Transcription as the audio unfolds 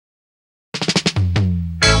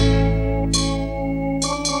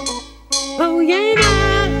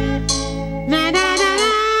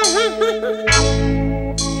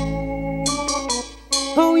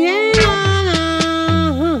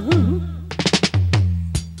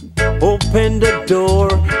Open the door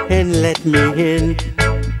and let me in.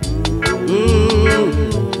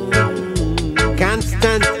 Can't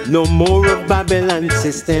stand no more of Babylon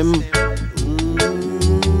system.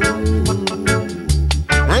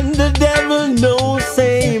 And the devil knows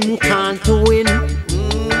same can't win.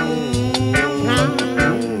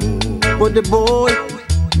 But the boy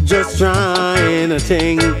just trying a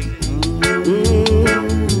thing.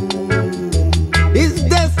 His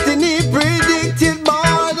destiny predicted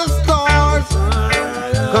by the stars.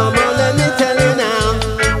 Come on, let me tell you now.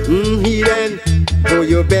 He then, so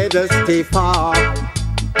you better stay far.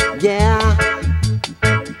 Yeah.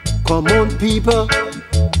 Come on, people.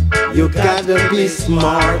 You gotta be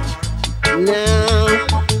smart. Now,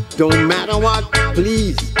 don't matter what,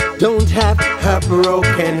 please don't have a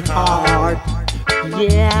broken heart.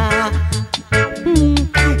 Yeah.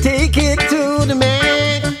 Take it to the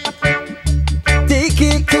man. Take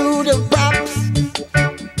it to the props.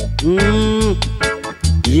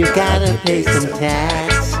 You gotta pay some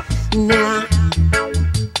tax. Now,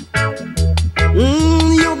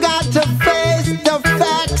 you got to face the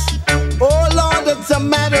facts. Oh Lord, it's a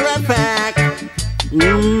matter of fact.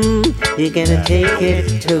 You're gonna take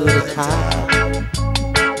it to the top.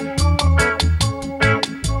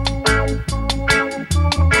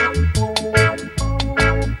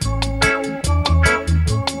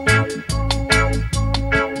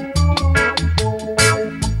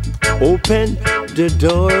 Open the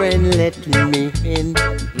door and let me in.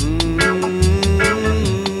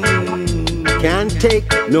 Can't take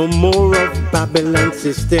no more of Babylon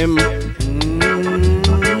system.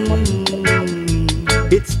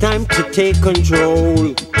 It's time to take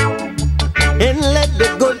control and let the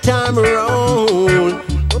good time roll.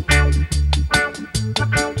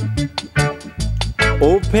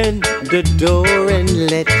 Open the door and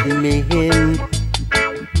let me in.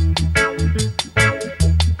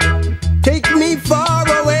 Take me far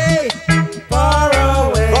away, far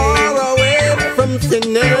away, far away from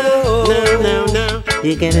sin now. Now,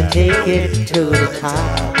 you're gonna take it to the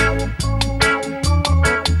top.